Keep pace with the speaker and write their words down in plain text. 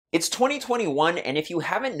It's 2021, and if you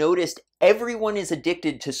haven't noticed, everyone is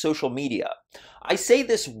addicted to social media. I say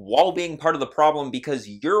this while being part of the problem because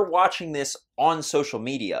you're watching this on social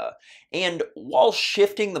media. And while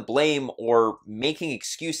shifting the blame or making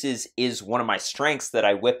excuses is one of my strengths that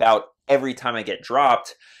I whip out every time I get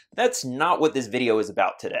dropped, that's not what this video is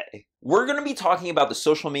about today. We're going to be talking about the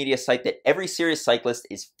social media site that every serious cyclist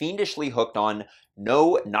is fiendishly hooked on.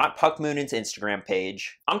 No, not Puck Moonen's Instagram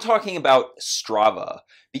page. I'm talking about Strava.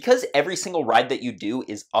 Because every single ride that you do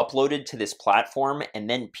is uploaded to this platform and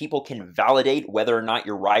then people can validate whether or not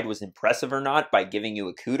your ride was impressive or not by giving you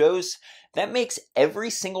a kudos, that makes every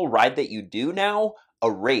single ride that you do now a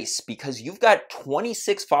race because you've got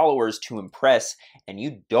 26 followers to impress and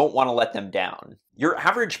you don't want to let them down. Your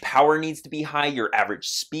average power needs to be high, your average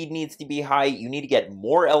speed needs to be high, you need to get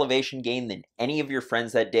more elevation gain than any of your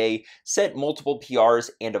friends that day, set multiple PRs,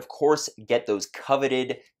 and of course, get those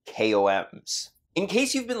coveted KOMs. In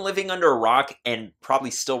case you've been living under a rock and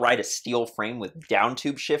probably still ride a steel frame with down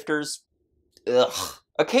tube shifters, ugh.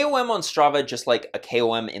 A KOM on Strava, just like a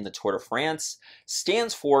KOM in the Tour de France,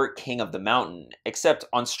 stands for King of the Mountain, except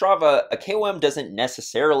on Strava, a KOM doesn't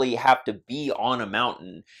necessarily have to be on a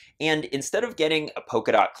mountain, and instead of getting a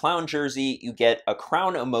polka dot clown jersey, you get a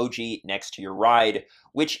crown emoji next to your ride,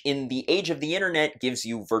 which in the age of the internet gives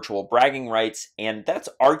you virtual bragging rights, and that's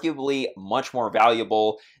arguably much more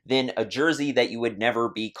valuable than a jersey that you would never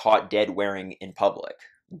be caught dead wearing in public.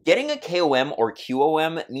 Getting a KOM or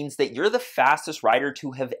QOM means that you're the fastest rider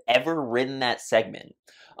to have ever ridden that segment.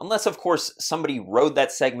 Unless, of course, somebody rode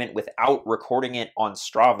that segment without recording it on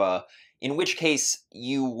Strava, in which case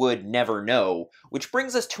you would never know. Which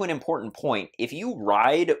brings us to an important point. If you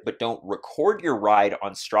ride but don't record your ride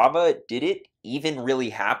on Strava, did it even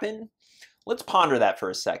really happen? Let's ponder that for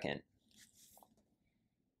a second.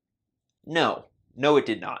 No, it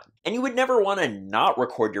did not. And you would never want to not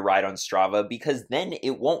record your ride on Strava because then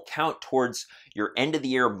it won't count towards your end of the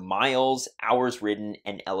year miles, hours ridden,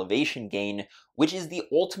 and elevation gain, which is the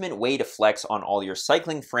ultimate way to flex on all your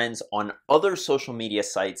cycling friends on other social media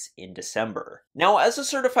sites in December. Now, as a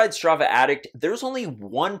certified Strava addict, there's only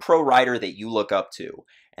one pro rider that you look up to,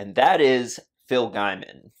 and that is Phil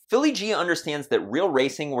Guyman. Philly G understands that real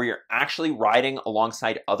racing where you're actually riding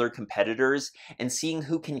alongside other competitors and seeing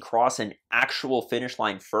who can cross an actual finish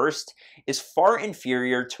line first is far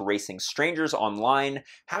inferior to racing strangers online,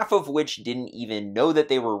 half of which didn't even know that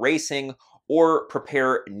they were racing or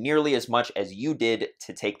prepare nearly as much as you did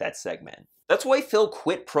to take that segment. That's why Phil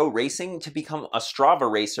quit pro racing to become a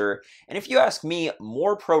Strava racer, and if you ask me,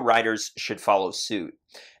 more pro riders should follow suit.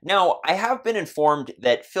 Now, I have been informed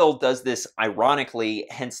that Phil does this ironically,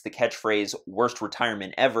 hence the catchphrase, worst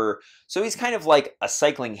retirement ever, so he's kind of like a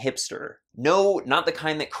cycling hipster. No, not the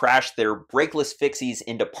kind that crashed their brakeless fixies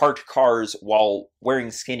into parked cars while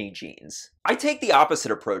wearing skinny jeans. I take the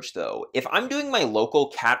opposite approach though. If I'm doing my local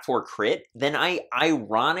Cat 4 crit, then I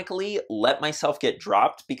ironically let myself get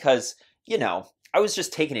dropped because, you know, I was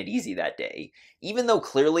just taking it easy that day. Even though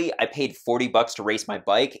clearly I paid $40 to race my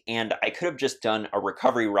bike and I could have just done a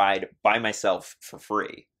recovery ride by myself for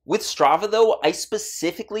free. With Strava though, I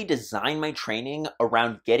specifically design my training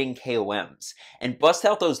around getting KOMs and bust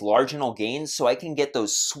out those marginal gains so I can get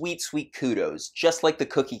those sweet, sweet kudos, just like the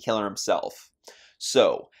cookie killer himself.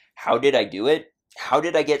 So, how did I do it? How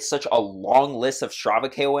did I get such a long list of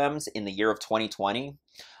Strava KOMs in the year of 2020?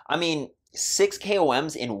 I mean, 6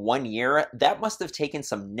 KOMs in 1 year, that must have taken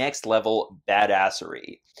some next level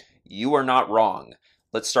badassery. You are not wrong.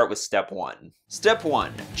 Let's start with step 1. Step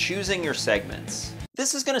 1, choosing your segments.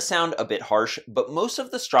 This is going to sound a bit harsh, but most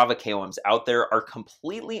of the Strava KOMs out there are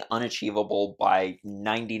completely unachievable by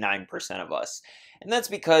 99% of us. And that's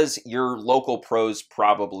because your local pros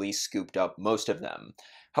probably scooped up most of them.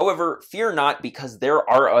 However, fear not because there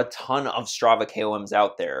are a ton of Strava KOMs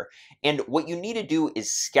out there. And what you need to do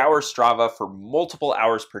is scour Strava for multiple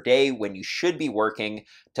hours per day when you should be working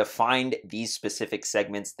to find these specific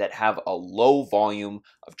segments that have a low volume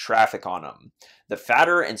of traffic on them. The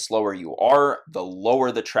fatter and slower you are, the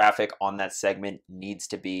lower the traffic on that segment needs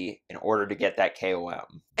to be in order to get that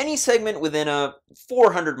KOM. Any segment within a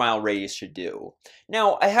 400-mile radius should do.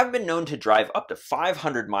 Now, I have been known to drive up to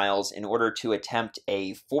 500 miles in order to attempt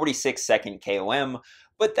a 46-second KOM,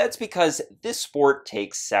 but that's because this sport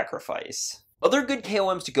takes sacrifice. Other good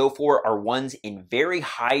KOMs to go for are ones in very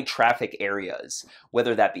high traffic areas,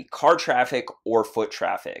 whether that be car traffic or foot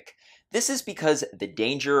traffic. This is because the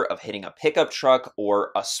danger of hitting a pickup truck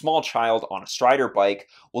or a small child on a strider bike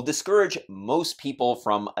will discourage most people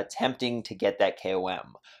from attempting to get that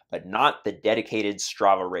KOM. but not the dedicated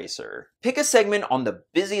Strava racer. Pick a segment on the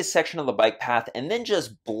busiest section of the bike path and then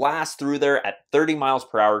just blast through there at 30 miles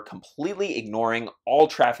per hour, completely ignoring all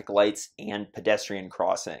traffic lights and pedestrian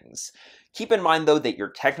crossings. Keep in mind though that your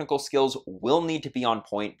technical skills will need to be on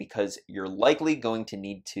point because you're likely going to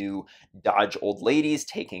need to dodge old ladies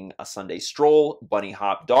taking a Sunday stroll, bunny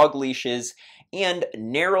hop dog leashes, and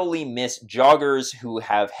narrowly miss joggers who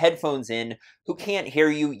have headphones in who can't hear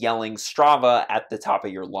you yelling Strava at the top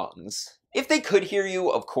of your lungs. If they could hear you,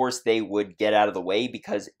 of course they would get out of the way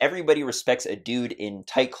because everybody respects a dude in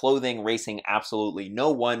tight clothing racing absolutely no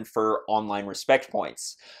one for online respect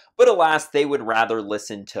points. But alas, they would rather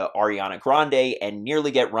listen to Ariana Grande and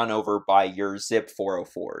nearly get run over by your Zip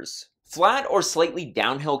 404s. Flat or slightly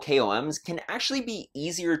downhill KOMs can actually be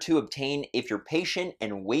easier to obtain if you're patient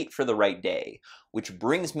and wait for the right day, which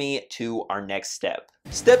brings me to our next step.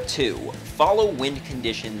 Step 2, follow wind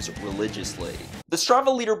conditions religiously. The Strava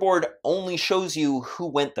leaderboard only shows you who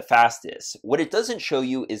went the fastest. What it doesn't show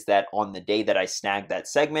you is that on the day that I snagged that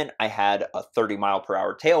segment, I had a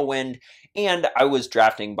 30-mile-per-hour tailwind and I was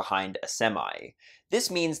drafting behind a semi. This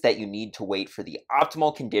means that you need to wait for the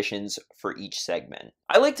optimal conditions for each segment.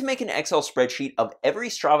 I like to make an Excel spreadsheet of every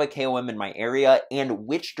Strava KOM in my area and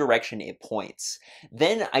which direction it points.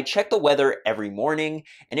 Then I check the weather every morning,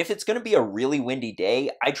 and if it's going to be a really windy day,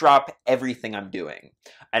 I drop everything I'm doing.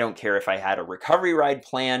 I don't care if I had a recovery ride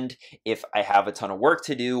planned, if I have a ton of work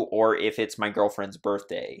to do, or if it's my girlfriend's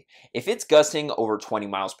birthday. If it's gusting over 20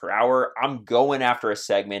 miles per hour, I'm going after a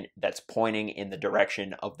segment that's pointing in the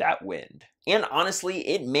direction of that wind. And honestly,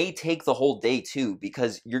 it may take the whole day too,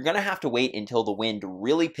 because you're going to have to wait until the wind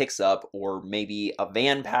really picks up, or maybe a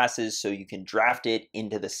van passes so you can draft it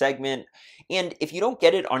into the segment. And if you don't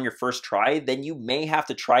get it on your first try, then you may have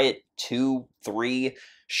to try it 2, 3,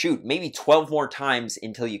 shoot, maybe 12 more times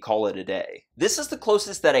until you call it a day. This is the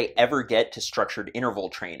closest that I ever get to structured interval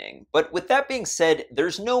training. But with that being said,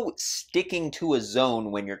 there's no sticking to a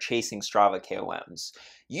zone when you're chasing Strava KOMs.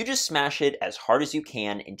 You just smash it as hard as you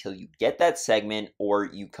can until you get that segment, or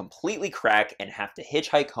you completely crack and have to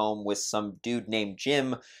hitchhike home with some dude named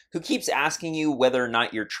Jim who keeps asking you whether or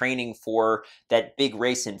not you're training for that big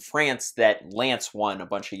race in France that Lance won a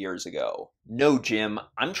bunch of years ago. No, Jim,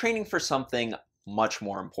 I'm training for something much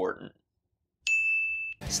more important.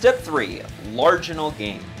 Step 3, marginal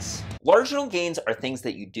gains. Marginal gains are things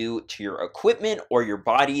that you do to your equipment or your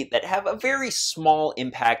body that have a very small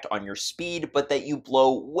impact on your speed, but that you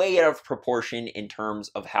blow way out of proportion in terms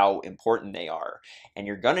of how important they are. And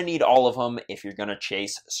you're gonna need all of them if you're gonna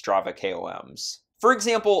chase Strava KOMs. For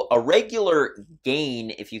example, a regular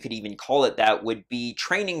gain, if you could even call it that, would be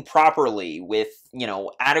training properly with,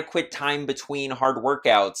 adequate time between hard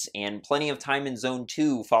workouts and plenty of time in zone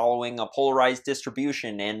 2 following a polarized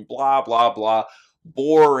distribution and blah, blah, blah.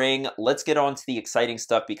 Boring. Let's get on to the exciting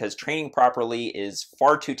stuff because training properly is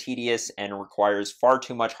far too tedious and requires far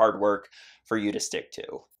too much hard work for you to stick to.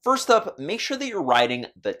 First up, make sure that you're riding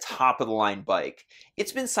the top of the line bike.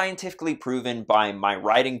 It's been scientifically proven by my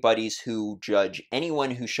riding buddies who judge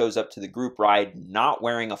anyone who shows up to the group ride not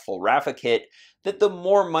wearing a full Rafa kit that the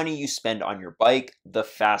more money you spend on your bike, the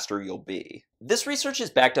faster you'll be. This research is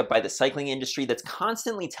backed up by the cycling industry that's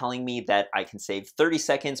constantly telling me that I can save 30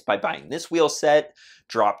 seconds by buying this wheel set,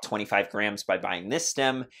 drop 25 grams by buying this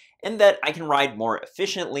stem, and that I can ride more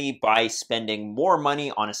efficiently by spending more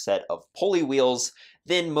money on a set of pulley wheels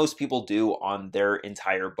than most people do on their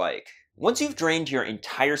entire bike. Once you've drained your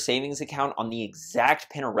entire savings account on the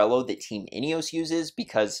exact Pinarello that Team Ineos uses,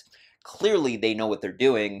 because clearly they know what they're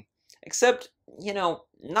doing, except,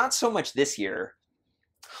 not so much this year.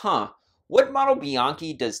 What model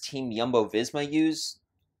Bianchi does Team Jumbo-Visma use?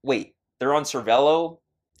 Wait, they're on Cervelo?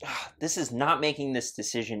 This is not making this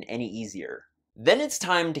decision any easier. Then it's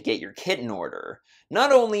time to get your kit in order.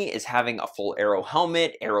 Not only is having a full Aero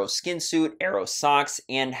helmet, Aero skin suit, Aero socks,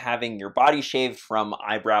 and having your body shaved from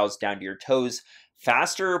eyebrows down to your toes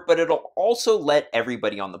faster, but it'll also let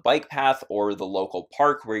everybody on the bike path or the local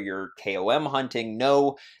park where you're KOM hunting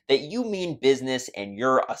know that you mean business and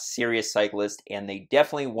you're a serious cyclist, and they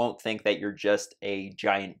definitely won't think that you're just a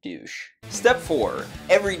giant douche. Step 4,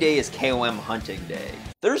 every day is KOM hunting day.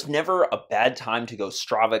 There's never a bad time to go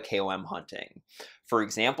Strava KOM hunting. For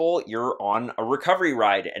example, you're on a recovery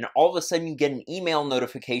ride and all of a sudden you get an email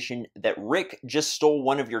notification that Rick just stole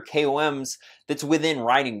one of your KOMs that's within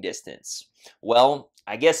riding distance. Well,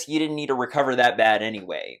 I guess you didn't need to recover that bad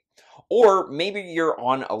anyway. Or maybe you're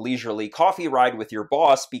on a leisurely coffee ride with your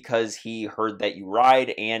boss because he heard that you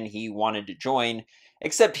ride and he wanted to join,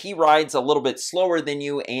 except he rides a little bit slower than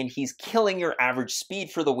you and he's killing your average speed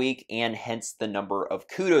for the week and hence the number of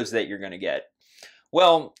kudos that you're going to get.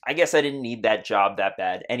 Well, I guess I didn't need that job that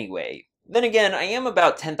bad anyway. Then again, I am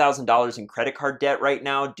about $10,000 in credit card debt right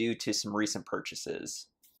now due to some recent purchases.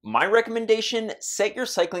 My recommendation, set your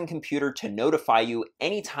cycling computer to notify you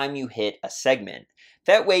anytime you hit a segment.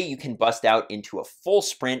 That way you can bust out into a full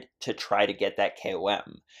sprint to try to get that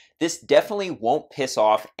KOM. This definitely won't piss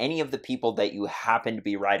off any of the people that you happen to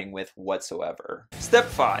be riding with whatsoever. Step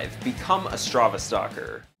 5, become a Strava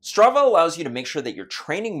stalker. Strava allows you to make sure that you're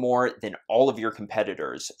training more than all of your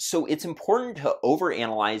competitors, so it's important to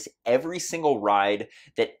overanalyze every single ride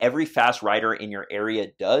that every fast rider in your area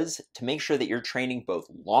does to make sure that you're training both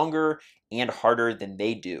longer and harder than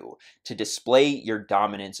they do to display your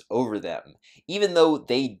dominance over them, even though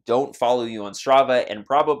they don't follow you on Strava and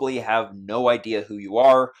probably have no idea who you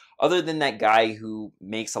are, other than that guy who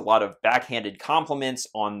makes a lot of backhanded compliments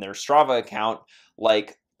on their Strava account,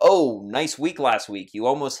 like, "Oh, nice week last week. You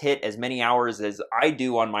almost hit as many hours as I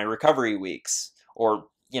do on my recovery weeks." Or,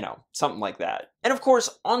 something like that. And of course,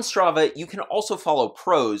 on Strava, you can also follow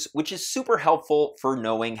pros, which is super helpful for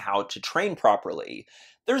knowing how to train properly.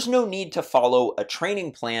 There's no need to follow a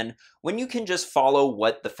training plan when you can just follow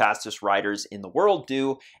what the fastest riders in the world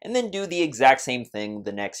do and then do the exact same thing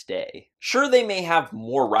the next day. Sure, they may have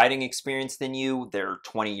more riding experience than you, they're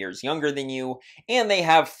 20 years younger than you, and they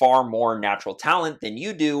have far more natural talent than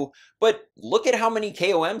you do, but look at how many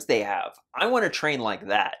KOMs they have. I want to train like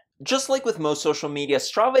that. Just like with most social media,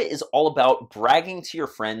 Strava is all about bragging to your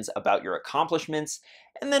friends about your accomplishments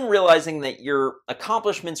and then realizing that your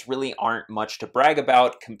accomplishments really aren't much to brag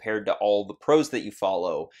about compared to all the pros that you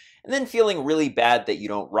follow, and then feeling really bad that you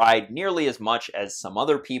don't ride nearly as much as some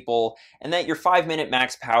other people, and that your 5-minute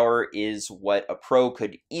max power is what a pro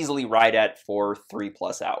could easily ride at for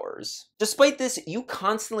 3+ hours. Despite this, you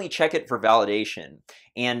constantly check it for validation,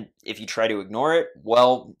 and if you try to ignore it,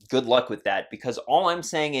 well, good luck with that, because all I'm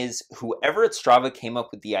saying is whoever at Strava came up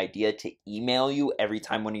with the idea to email you every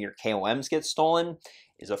time one of your KOMs gets stolen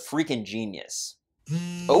is a freaking genius.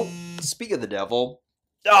 Oh, speak of the devil.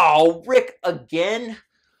 Oh, Rick again?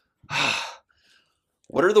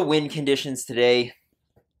 What are the wind conditions today?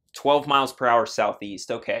 12 miles per hour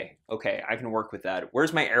southeast. Okay, I can work with that.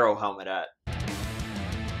 Where's my aero helmet at?